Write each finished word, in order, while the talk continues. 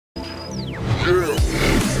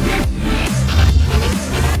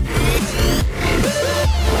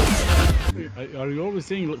are you always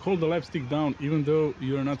saying hold the left stick down even though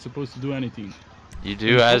you're not supposed to do anything? You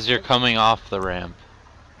do as you're coming off the ramp.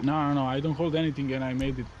 No, I don't hold anything and I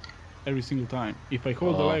made it every single time. If I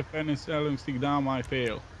hold the Well, left and stick down, I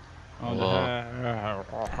fail. On the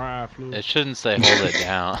well, half loop. it shouldn't say hold it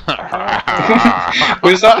down.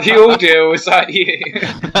 Was that the audio? Was that you?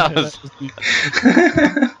 That was,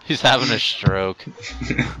 he's having a stroke.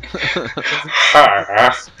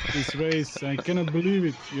 This race, I cannot believe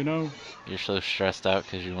it, you know? You're so stressed out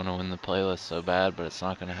because you want to win the playlist so bad, but it's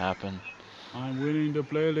not going to happen. I'm winning the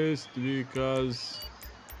playlist because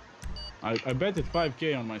I betted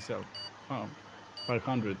 5k on myself.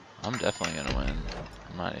 500. I'm definitely going to win.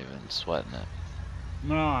 I'm not even sweating it.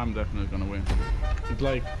 No, I'm definitely gonna win. It's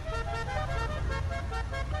like...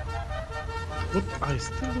 But I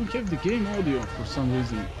still don't have the game audio for some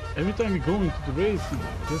reason. Every time you go into the race, it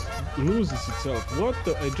just loses itself. What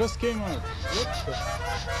the? I just came out. What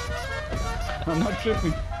the? I'm not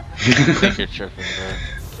tripping. I think you're tripping,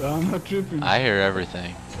 bro. I'm not tripping. I hear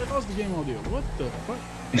everything. I lost the game audio. What the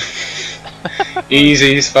fuck?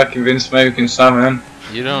 Easy, he's fucking been smoking some, man.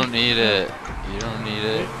 You don't need it. You don't need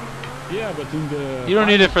it. Yeah, but in the... You don't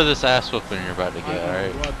need it for this ass whooping you're about to get,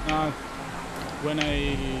 alright? What not? When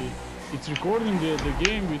it's recording the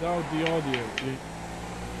game without the audio.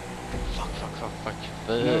 Fuck.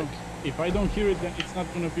 You know, if I don't hear it, then it's not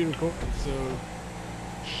gonna be recorded. So,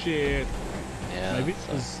 shit. Yeah. My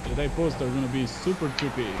videos that I post are gonna be super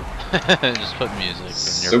trippy. Just put music in your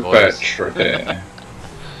Super voice. trippy.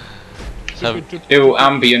 Have, Ill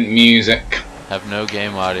ambient music. have no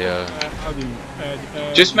game audio.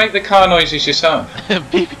 Just make the car noises yourself.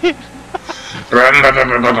 Beep beep.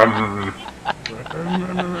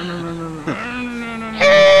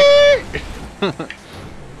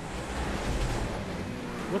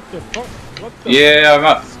 What the fuck? What the Yeah, I'm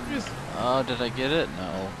up. fuck? Oh, did I get it?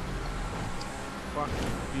 No. Fuck,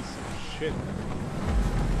 piece of shit.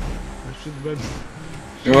 I should bet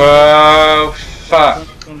Whoa, fuck.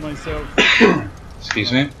 on myself.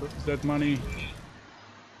 Excuse me. That money.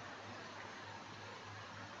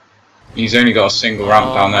 He's only got a single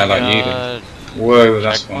ramp down there like you did. Whoa,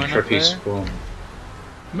 that's one Checkpoint up trippy there? score.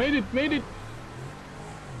 Made it!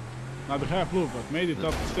 Not the half loop, but made it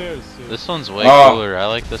up the stairs. This one's way Oh. cooler. I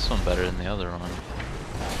like this one better than the other one.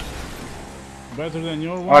 Better than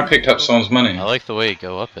your one. I picked up someone's money. I like the way you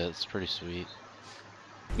go up it. It's pretty sweet.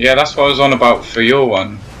 Yeah, that's what I was on about for your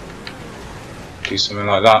one. Do something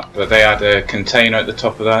like that, but they had a container at the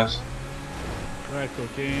top of theirs. Crack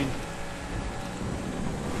cocaine.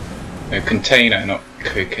 A container, not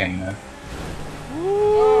cocaine.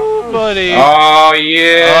 Ooh, buddy. Oh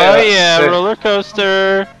yeah! Oh yeah, that's roller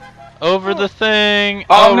coaster. Over the thing.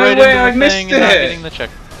 Oh, no right way, into the I missed thing and not it. getting the check.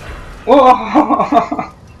 Whoa!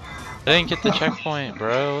 I didn't get the checkpoint,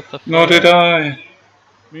 bro. What the fuck? Nor did I.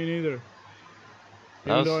 Me neither. That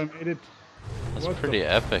Even was- though I made it. That's What pretty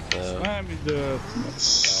epic, though. Slam in the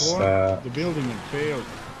That's, corner of the building and failed.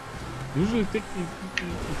 Usually it's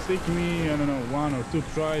taking me, I don't know, 1 or 2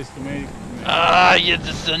 tries to make. Ah, you're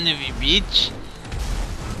the son of a bitch.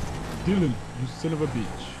 Dylan, you son of a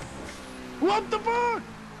bitch. What the fuck?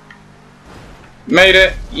 Made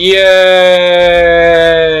it!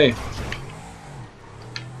 Yay!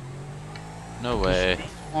 No way.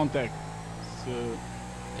 Contact. So,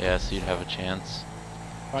 Yeah, so you'd have a chance.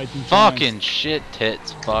 fighting Fucking shit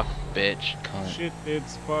tits, fuck, bitch, cunt. chance. Shit,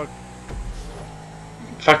 it's fuck.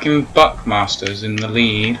 Fucking Buckmaster's in the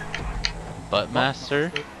lead.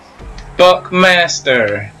 Buttmaster?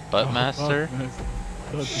 Buckmaster! Buttmaster?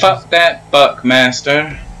 Fuck that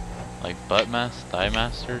Buckmaster. Like thigh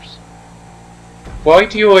masters? Why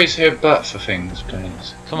do you always hear butt for things,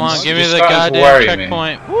 please? Come on, It's give me just the starting to goddamn worry me.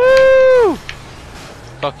 checkpoint. Woo!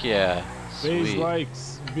 Fuck yeah. Base Sweet.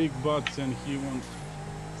 likes big butts and he wants.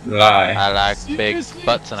 Lie. I like big Seriously?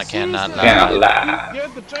 butts and I cannot Seriously? Cannot lie. lie.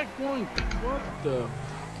 Get the checkpoint! What the?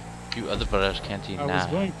 You other brothers can't I was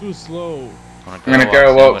deny. going too slow. I'm gonna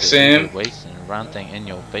go walk Sim. Wasting around thing in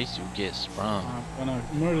your face, you get sprung. I'm gonna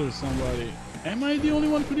murder somebody. Am I the only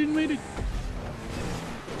one who didn't make it?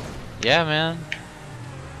 Yeah, man.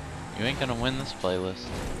 You ain't gonna win this playlist.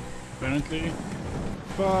 Apparently.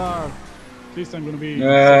 Fuck. At least I'm gonna be.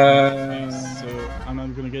 So I'm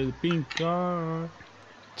not gonna get a pink car.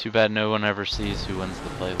 Too bad no one ever sees who wins the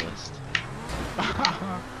playlist.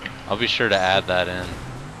 I'll be sure to add that in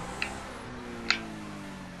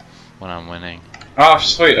when I'm winning. Oh,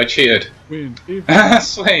 sweet, I cheated. Win. If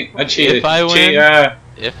Sweet, I cheated. If I win? Cheater.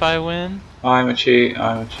 If I win, I'm a cheat,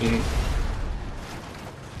 I'm a cheat.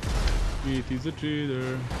 it is a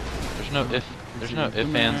cheater. there's no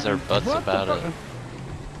ifs, ands, or buts What the about fuck? it.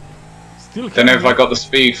 Still Don't know if I can't got the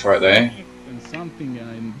speed for it though. and something, and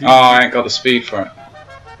I didn't. Oh, I ain't got the speed for it.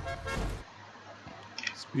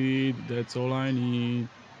 Speed, that's all I need.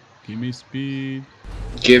 Give me speed.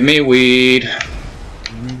 Give me weed.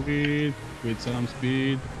 Give me weed with some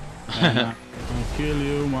speed. And I'll kill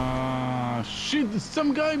you, ma. Shit,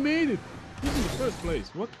 some guy made it. He's in the first place.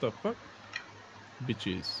 What the fuck?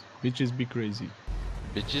 Bitches. Bitches be crazy.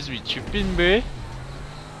 Bitches be tripping, bruh.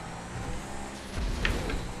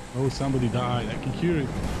 Oh, somebody died. I can hear it.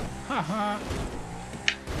 Haha.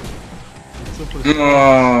 Super.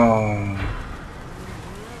 Oh.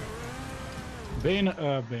 Bane.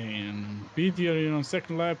 Pete, you're on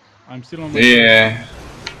second lap. I'm still on my Yeah.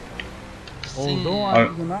 Although I'm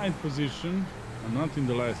in the 9th position, I'm not in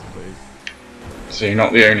the last place. So you're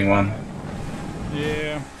not the only one.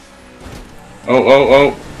 Yeah.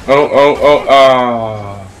 Oh.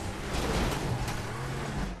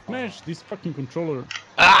 Smash this fucking controller.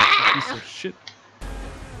 Piece of shit.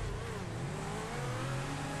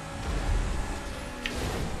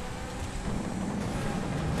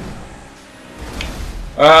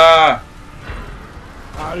 Ah.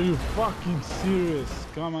 Are you fucking serious?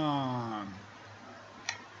 Come on.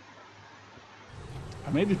 I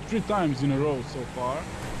made it 3 times in a row so far,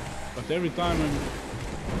 but every time I'm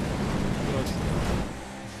just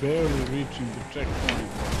barely reaching the checkpoint.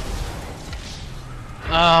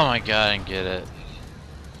 Oh my god, I didn't get it.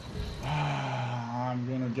 I'm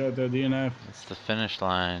gonna get the DNF. It's the finish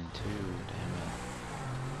line too, damn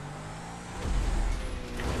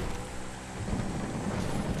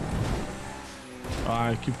it.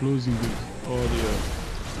 I keep losing this audio.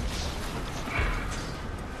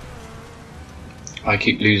 I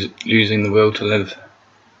keep losing the will to live.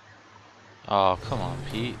 Oh, come on,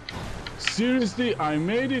 Pete. Seriously, I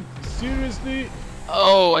made it. Seriously,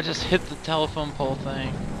 Oh, I just hit the telephone pole thing.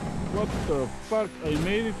 what the fuck? I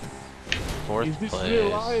made it. Fourth Is this place. real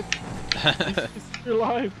life? Is this real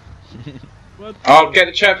life? What? Oh, get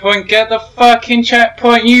the checkpoint. Get the fucking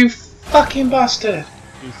checkpoint, you fucking bastard.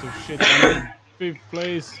 Piece of shit. I'm in 5th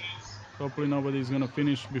place. Hopefully nobody's gonna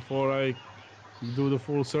finish before I do the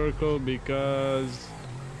full circle because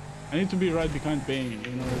I need to be right behind Bane.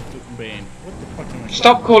 You know, Bane. What the fuck am I?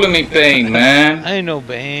 Stop calling me Bane, man. I ain't no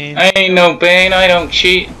Bane. I ain't no Bane. I don't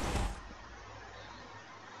cheat.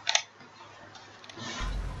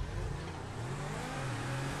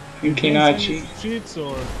 Thinking I cheat? Cheats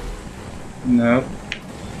or No.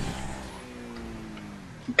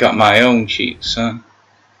 Got my own cheats, son.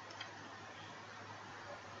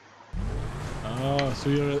 so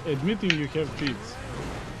you're admitting you have cheats?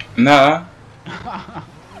 Nah. I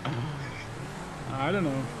don't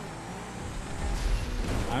know.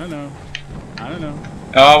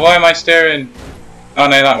 Oh, why am I staring? Oh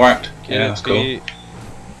no, that worked. Get Yeah, it, that's cool. Pete.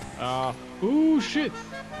 Oh shit.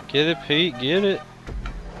 Get it, Pete. Get it.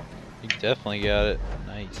 You definitely got it.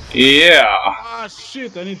 Nice. Yeah. Ah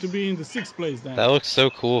shit, I need to be in the 6th place then. That looks so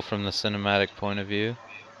cool from the cinematic point of view.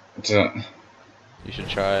 What's that? You should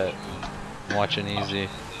try it. I'm watching easy.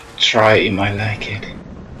 Try it, you might like it.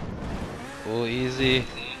 Oh, easy.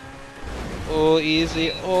 Oh,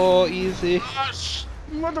 easy. Oh, easy. Ah,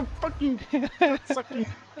 motherfucking sucking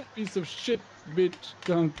piece of shit, bitch,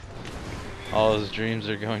 cunt. All his dreams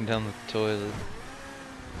are going down the toilet.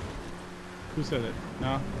 Who said it?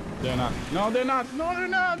 No, they're not. No, they're not. No, they're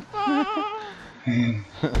not. Ah!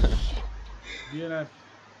 DNF.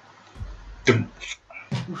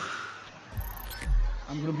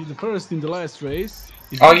 I'm gonna be the first in the last race.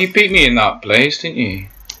 Oh, you beat me in that place, didn't you?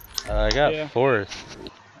 I got Yeah. 4th.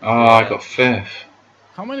 Oh, I got 5th.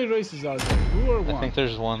 How many races are there? 2 or 1? I think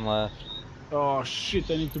there's 1 left. Oh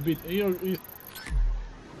shit! I need to beat. You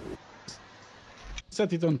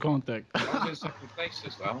set it on contact. I was in 2nd place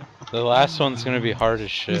as well. The last one's gonna be hard as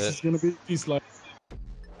This shit. is gonna be this like.